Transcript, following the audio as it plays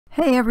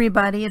Hey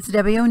everybody, it's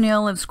Debbie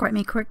O'Neill of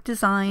Cricut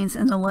Designs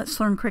and the Let's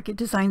Learn Cricut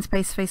Design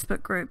Space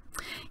Facebook group.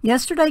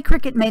 Yesterday,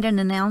 Cricut made an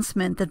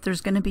announcement that there's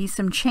going to be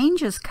some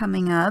changes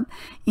coming up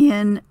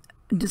in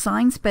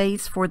Design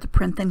Space for the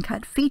Print Then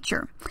Cut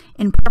feature.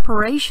 In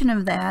preparation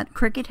of that,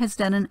 Cricut has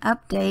done an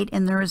update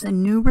and there is a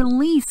new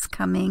release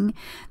coming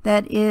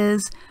that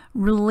is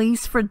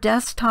release for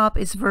desktop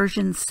is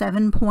version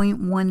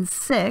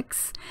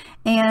 7.16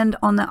 and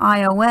on the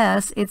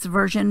iOS it's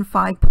version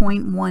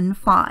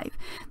 5.15.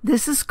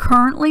 This is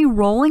currently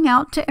rolling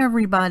out to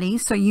everybody,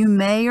 so you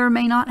may or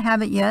may not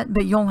have it yet,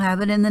 but you'll have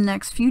it in the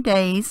next few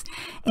days.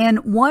 And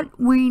what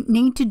we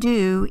need to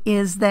do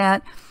is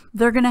that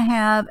they're going to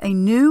have a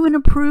new and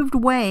approved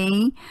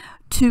way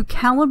to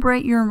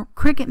calibrate your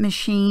Cricut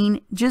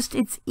machine.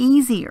 It's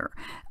easier.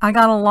 I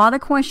got a lot of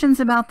questions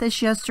about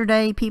this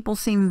yesterday. People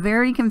seem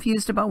very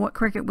confused about what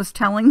Cricut was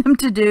telling them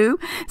to do.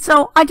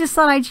 So I just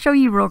thought I'd show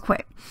you real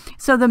quick.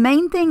 So the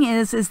main thing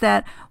is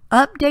that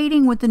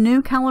updating with the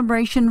new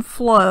calibration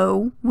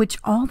flow, which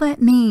all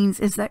that means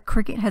is that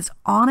Cricut has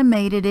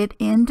automated it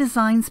in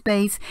Design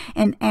Space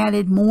and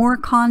added more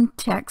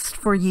context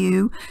for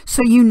you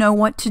so you know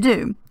what to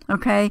do.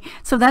 Okay,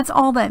 so that's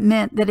all that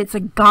meant, that it's a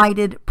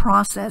guided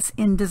process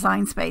in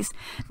Design Space.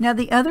 Now,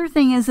 the other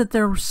thing is that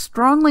they're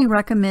strongly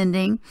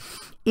recommending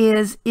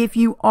is if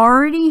you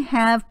already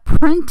have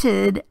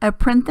printed a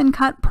Print Then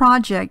Cut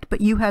project,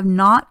 but you have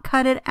not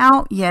cut it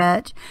out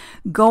yet,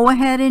 go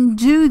ahead and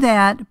do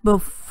that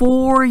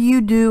before you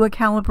do a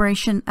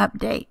calibration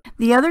update.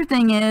 The other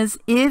thing is,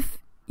 if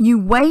you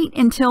wait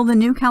until the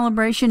new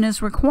calibration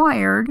is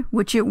required,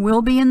 which it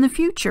will be in the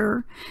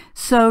future,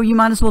 so you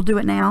might as well do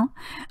it now.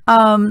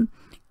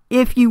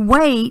 If you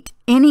wait,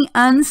 any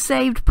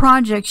unsaved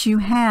projects you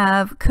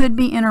have could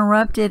be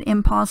interrupted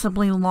and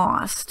possibly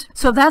lost.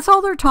 So that's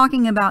all they're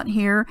talking about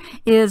here.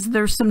 Is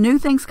there's some new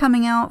things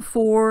coming out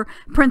for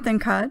Print Then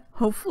Cut,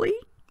 hopefully.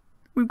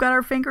 We've got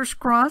our fingers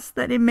crossed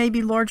that it may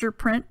be larger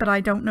print, but I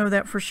don't know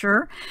that for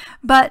sure.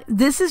 But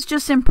this is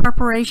just in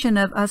preparation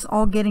of us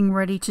all getting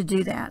ready to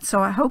do that. So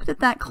I hope that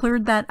that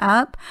cleared that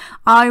up.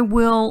 I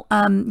will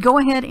go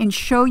ahead and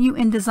show you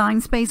in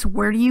Design Space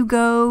where do you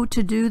go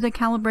to do the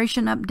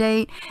calibration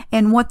update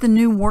and what the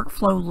new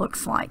workflow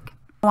looks like.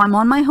 I'm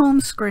on my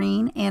home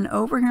screen, and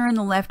over here in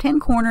the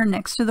left-hand corner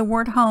next to the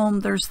word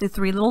home, there's the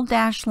three little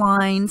dash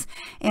lines,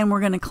 and we're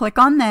going to click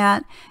on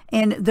that,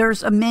 and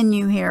there's a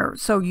menu here.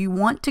 So you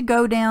want to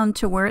go down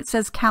to where it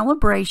says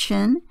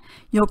calibration.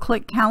 You'll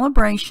click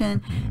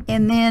calibration,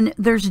 and then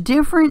there's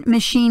different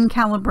machine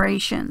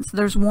calibrations.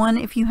 There's one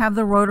if you have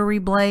the rotary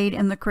blade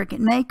in the Cricut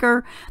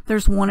Maker.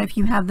 There's one if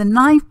you have the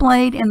knife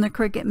blade in the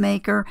Cricut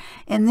Maker.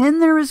 And then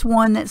there is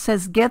one that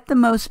says get the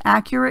most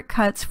accurate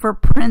cuts for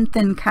Print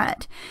Then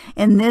Cut.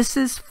 And this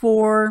is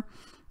for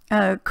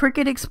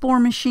Cricut Explore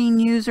machine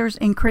users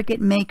and Cricut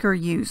Maker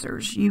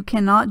users. You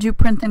cannot do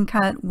Print Then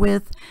Cut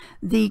with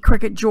the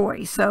Cricut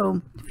Joy.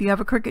 So if you have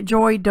a Cricut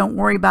Joy, don't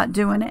worry about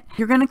doing it.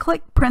 You're going to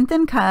click Print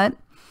Then Cut.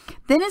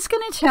 Then it's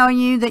going to tell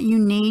you that you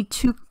need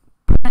to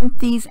print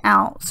these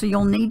out. So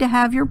you'll need to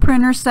have your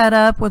printer set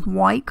up with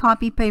white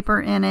copy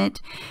paper in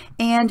it.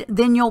 And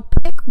then you'll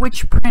pick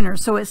which printer.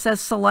 So it says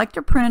select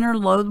a printer,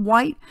 load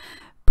white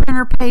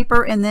printer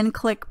paper, and then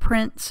click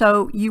print.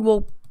 So you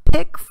will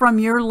pick from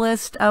your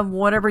list of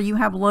whatever you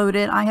have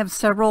loaded. I have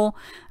several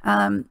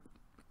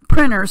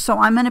printers, so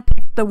I'm going to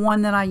pick the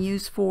one that I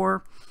use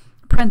for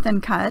Print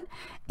Then Cut,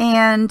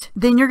 and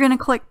then you're going to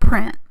click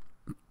print.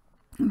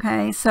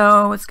 Okay,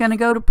 so it's going to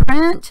go to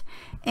print,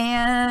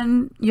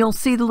 and you'll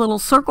see the little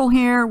circle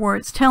here where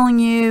it's telling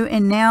you,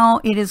 and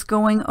now it is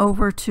going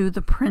over to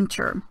the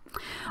printer.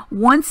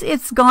 Once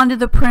it's gone to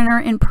the printer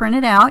and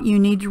printed out, you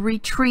need to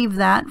retrieve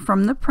that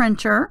from the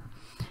printer,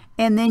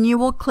 and then you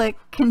will click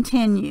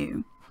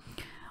continue.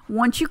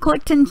 Once you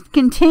click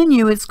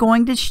continue, it's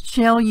going to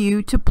tell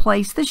you to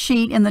place the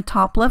sheet in the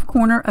top left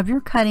corner of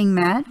your cutting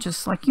mat,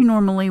 just like you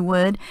normally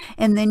would,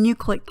 and then you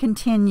click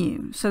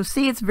continue. So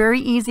see, it's very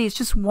easy. It's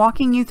just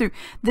walking you through.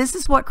 This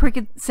is what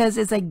Cricut says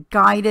is a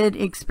guided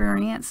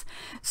experience.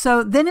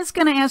 So then it's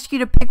going to ask you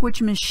to pick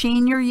which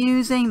machine you're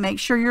using. Make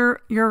sure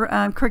your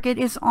Cricut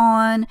is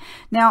on.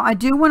 Now, I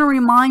do want to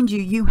remind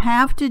you, you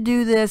have to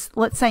do this.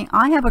 Let's say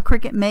I have a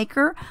Cricut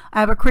Maker,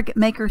 I have a Cricut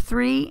Maker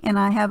 3, and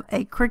I have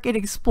a Cricut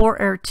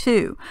Explorer 2.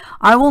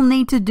 I will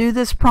need to do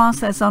this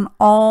process on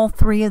all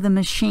three of the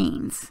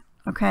machines.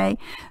 Okay,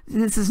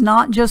 this is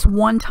not just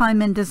one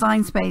time in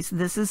Design Space.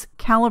 This is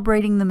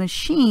calibrating the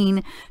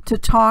machine to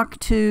talk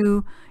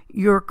to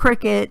your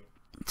Cricut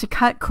to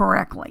cut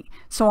correctly.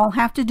 So I'll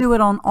have to do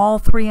it on all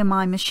three of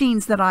my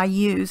machines that I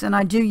use, and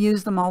I do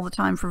use them all the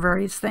time for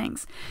various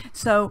things.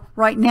 So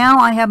right now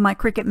I have my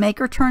Cricut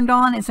Maker turned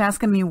on. It's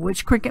asking me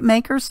which Cricut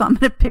Maker, so I'm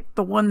going to pick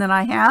the one that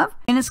I have,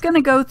 and it's going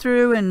to go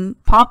through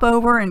and pop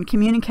over and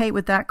communicate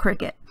with that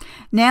Cricut.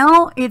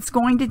 Now it's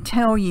going to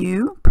tell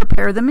you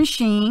prepare the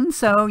machine.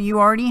 So you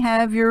already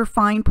have your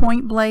fine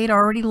point blade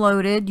already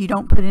loaded. You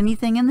don't put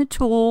anything in the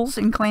tools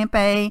in clamp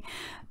A.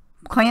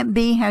 clamp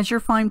B has your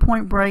fine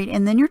point braid,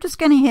 and then you're just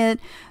going to hit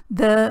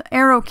the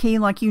arrow key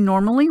like you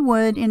normally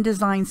would in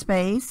Design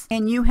Space,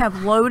 and you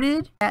have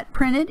loaded that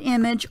printed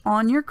image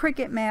on your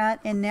Cricut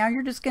mat, and now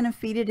you're just going to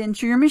feed it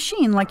into your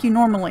machine like you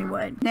normally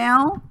would.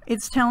 Now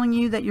it's telling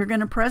you that you're going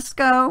to press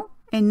go,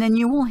 and then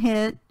you will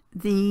hit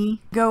the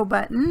go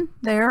button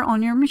there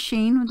on your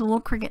machine with the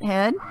little Cricut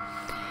head.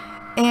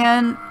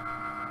 And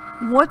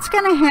what's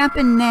going to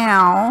happen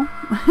now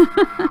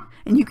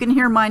and you can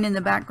hear mine in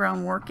the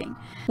background working.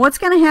 What's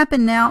going to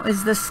happen now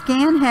is the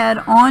scan head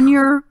on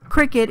your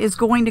Cricut is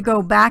going to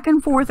go back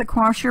and forth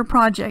across your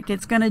project.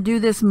 It's going to do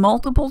this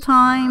multiple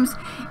times.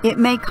 It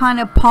may kind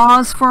of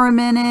pause for a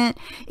minute.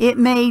 It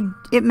may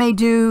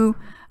do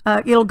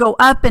it'll go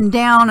up and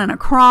down and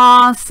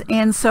across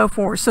and so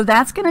forth. So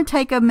that's going to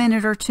take a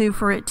minute or two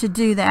for it to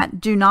do that.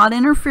 Do not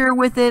interfere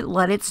with it.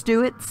 Let it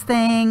do its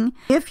thing.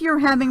 If you're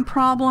having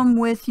problem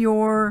with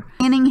your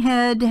scanning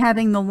head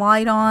having the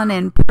light on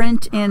and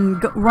print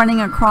and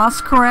running across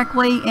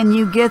correctly, and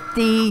you get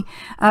the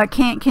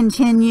can't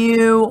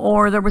continue,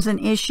 or there was an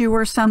issue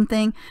or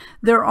something,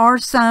 there are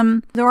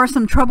some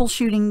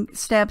troubleshooting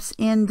steps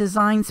in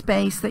Design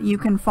Space that you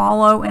can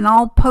follow, and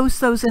I'll post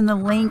those in the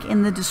link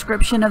in the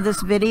description of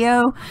this video.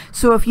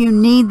 So if you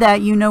need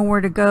that, you know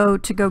where to go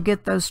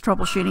get those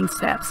troubleshooting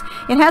steps.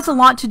 It has a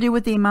lot to do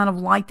with the amount of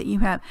light that you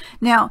have.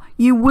 Now,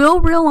 you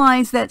will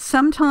realize that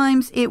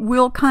sometimes it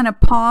will kind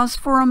of pause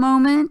for a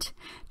moment.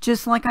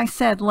 Just like I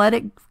said, let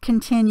it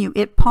continue.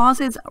 It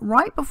pauses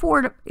right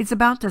before it's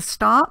about to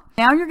stop.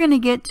 Now you're going to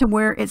get to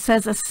where it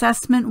says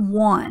Assessment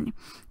 1.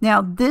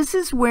 Now this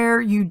is where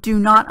you do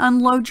not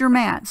unload your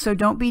mat, so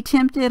don't be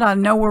tempted. I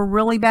know we're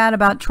really bad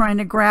about trying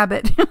to grab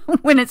it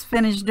when it's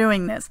finished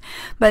doing this,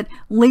 but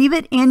leave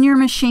it in your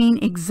machine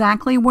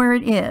exactly where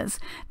it is.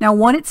 Now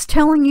what it's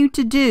telling you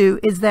to do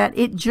is that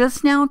it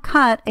just now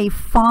cut a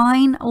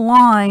fine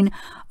line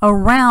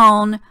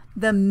around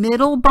the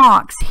middle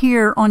box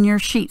here on your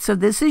sheet. So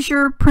this is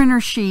your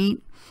printer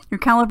sheet, your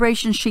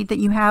calibration sheet that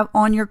you have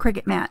on your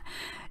Cricut mat.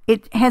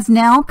 It has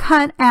now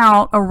cut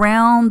out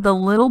around the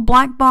little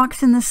black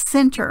box in the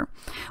center.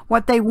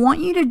 What they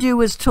want you to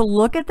do is to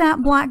look at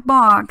that black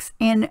box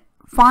and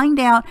find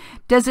out,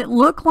 does it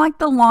look like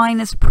the line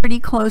is pretty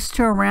close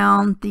to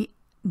around the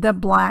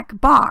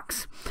black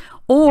box?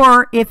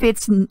 Or if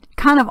it's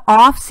kind of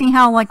off, see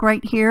how like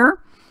right here,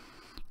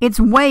 it's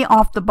way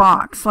off the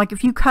box. Like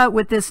if you cut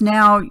with this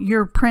now,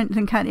 your print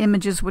and cut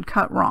images would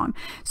cut wrong.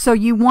 So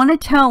you want to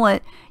tell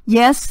it,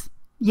 yes,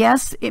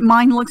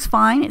 mine looks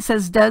fine. It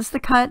says, does the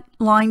cut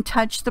line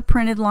touch the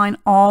printed line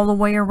all the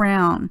way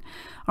around?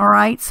 All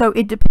right, so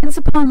it depends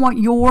upon what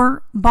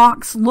your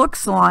box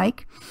looks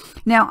like.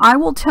 Now, I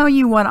will tell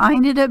you what I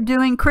ended up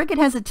doing. Cricut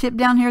has a tip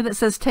down here that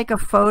says take a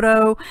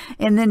photo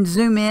and then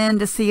zoom in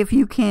to see if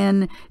you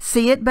can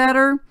see it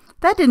better.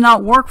 That did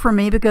not work for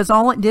me because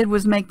all it did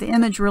was make the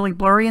image really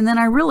blurry, and then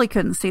I really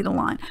couldn't see the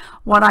line.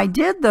 What I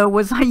did though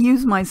was I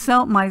used my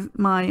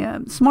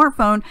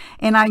smartphone,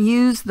 and I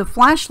used the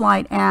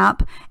flashlight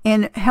app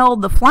and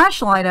held the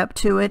flashlight up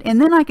to it,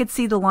 and then I could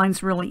see the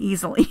lines really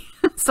easily.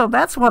 So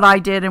that's what I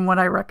did and what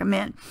I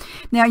recommend.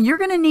 Now you're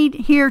going to need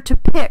here to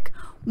pick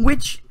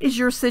which is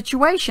your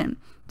situation.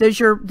 Does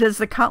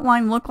the cut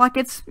line look like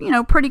it's, you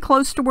know, pretty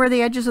close to where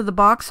the edges of the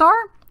box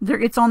are?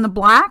 It's on the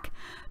black.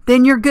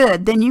 Then you're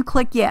good. Then you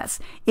click yes.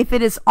 If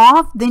it is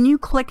off, then you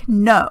click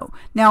no.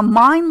 Now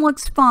mine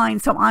looks fine,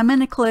 so I'm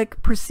going to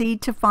click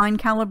proceed to fine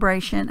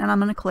calibration, and I'm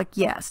going to click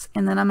yes,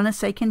 and then I'm going to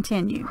say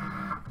continue.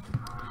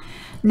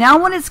 Now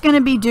what it's going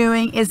to be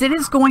doing is it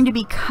is going to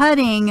be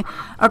cutting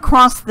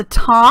across the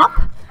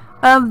top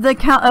of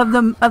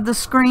the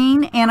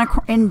screen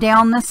and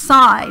down the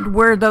side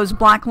where those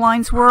black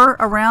lines were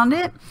around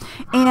it.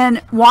 And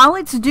while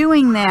it's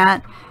doing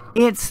that,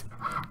 that's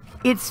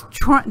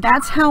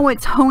how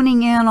it's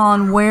honing in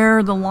on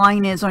where the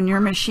line is on your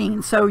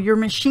machine. So your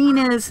machine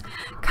is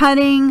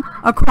cutting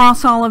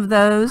across all of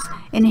those,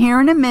 and here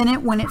in a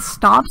minute when it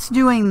stops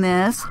doing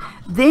this,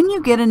 then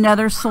you get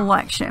another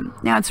selection.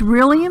 Now it's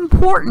really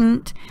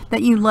important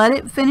that you let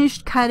it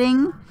finish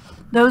cutting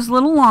those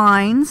little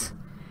lines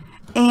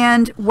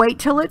and wait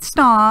till it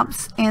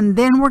stops, and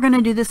then we're going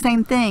to do the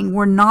same thing.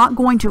 We're not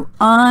going to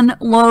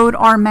unload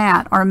our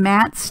mat. Our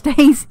mat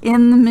stays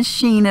in the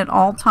machine at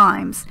all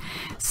times.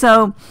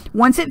 So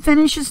once it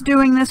finishes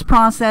doing this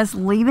process,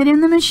 leave it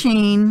in the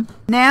machine.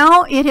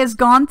 Now it has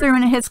gone through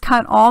and it has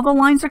cut all the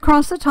lines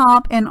across the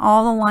top and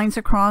all the lines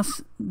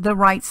across the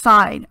right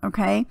side.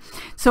 Okay,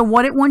 so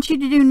what it wants you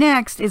to do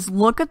next is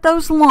look at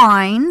those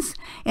lines,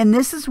 and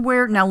this is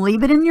where, now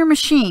leave it in your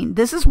machine.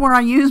 This is where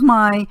I use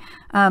my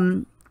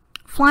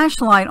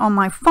flashlight on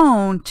my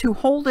phone to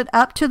hold it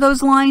up to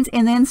those lines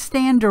and then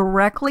stand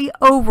directly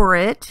over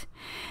it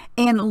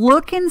and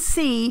look and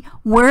see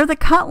where the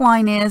cut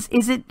line is.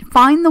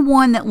 Find the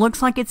one that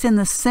looks like it's in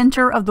the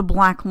center of the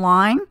black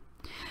line.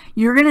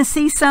 You're going to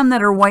see some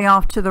that are way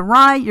off to the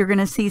right. You're going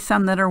to see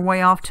some that are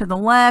way off to the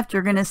left.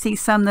 You're going to see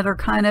some that are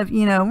kind of,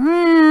 you know,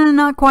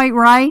 not quite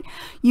right.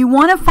 You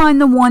want to find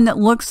the one that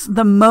looks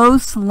the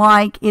most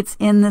like it's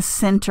in the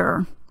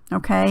center.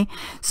 Okay,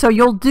 so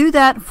you'll do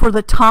that for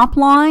the top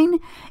line,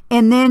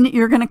 and then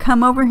you're going to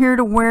come over here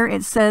to where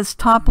it says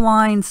top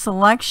line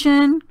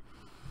selection,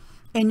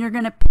 and you're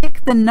going to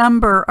pick the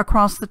number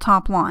across the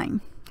top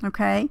line.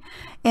 Okay,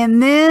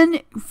 and then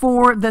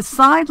for the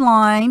side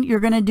line, you're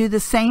going to do the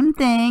same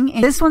thing.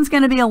 And this one's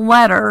going to be a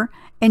letter,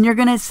 and you're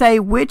going to say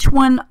which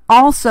one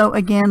also,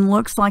 again,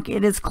 looks like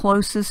it is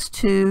closest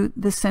to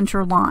the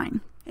center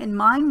line. And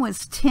mine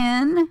was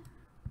 10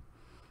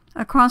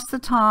 across the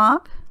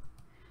top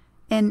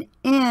and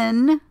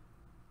N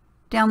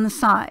down the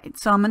side.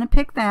 So I'm going to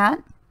pick that,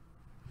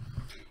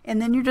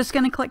 and then you're just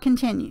going to click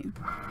continue.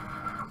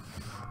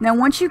 Now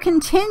once you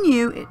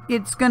continue,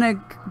 it's going to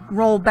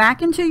roll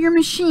back into your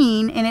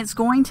machine, and it's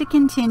going to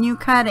continue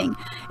cutting.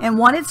 And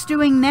what it's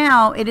doing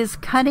now, it is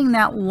cutting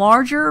that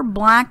larger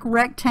black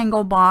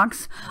rectangle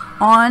box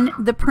on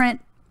the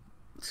print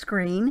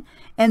screen.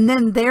 And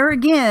then there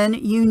again,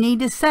 you need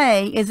to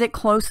say, is it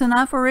close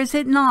enough or is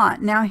it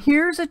not? Now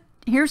here's a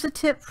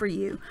tip for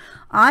you.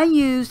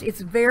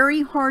 It's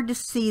very hard to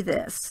see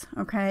this,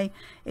 okay?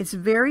 It's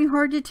very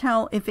hard to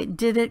tell if it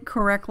did it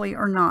correctly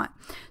or not.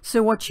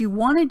 So what you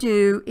want to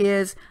do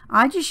is,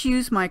 I just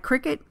use my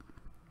Cricut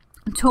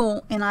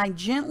tool and I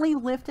gently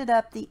lifted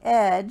up the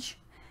edge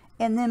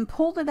and then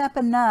pulled it up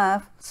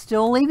enough,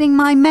 still leaving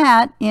my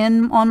mat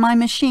on my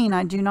machine.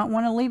 I do not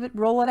want to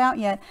roll it out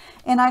yet.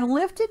 And I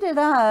lifted it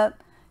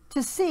up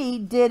to see,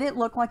 did it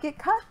look like it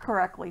cut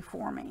correctly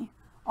for me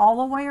all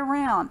the way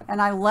around? And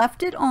I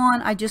left it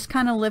on. I just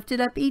kind of lifted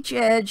up each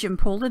edge and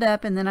pulled it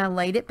up, and then I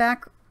laid it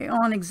back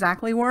on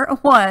exactly where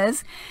it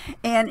was.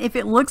 And if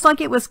it looks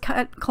like it was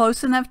cut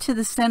close enough to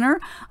the center,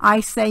 I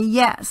say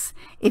yes.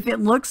 If it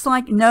looks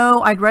like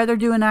no, I'd rather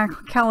do an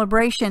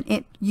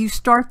calibration, you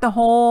start the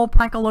whole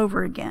cycle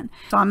over again.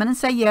 So I'm going to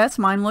say yes,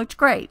 mine looked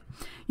great.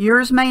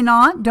 Yours may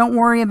not. Don't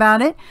worry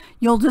about it.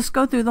 You'll just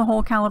go through the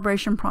whole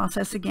calibration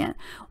process again.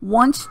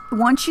 Once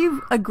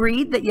you've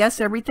agreed that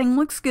yes, everything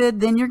looks good,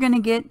 then you're going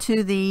to get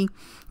to the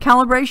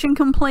calibration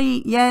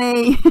complete.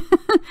 Yay!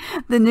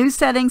 The new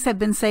settings have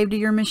been saved to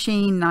your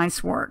machine.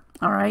 Nice work.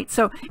 All right,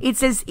 so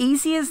it's as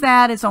easy as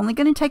that. It's only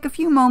going to take a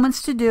few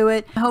moments to do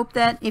it. I hope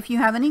that if you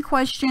have any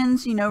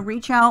questions,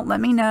 reach out, let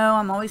me know.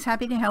 I'm always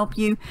happy to help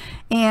you.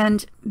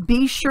 And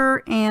be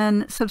sure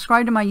and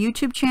subscribe to my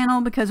YouTube channel,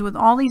 because with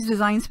all these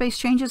Design Space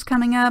changes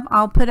coming up,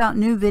 I'll put out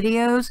new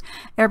videos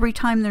every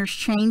time there's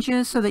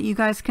changes so that you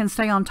guys can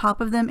stay on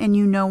top of them and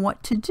you know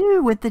what to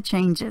do with the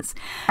changes.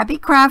 Happy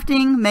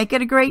crafting. Make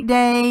it a great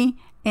day.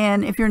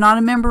 And if you're not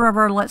a member of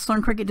our Let's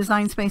Learn Cricut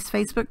Design Space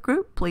Facebook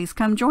group, please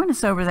come join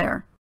us over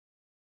there.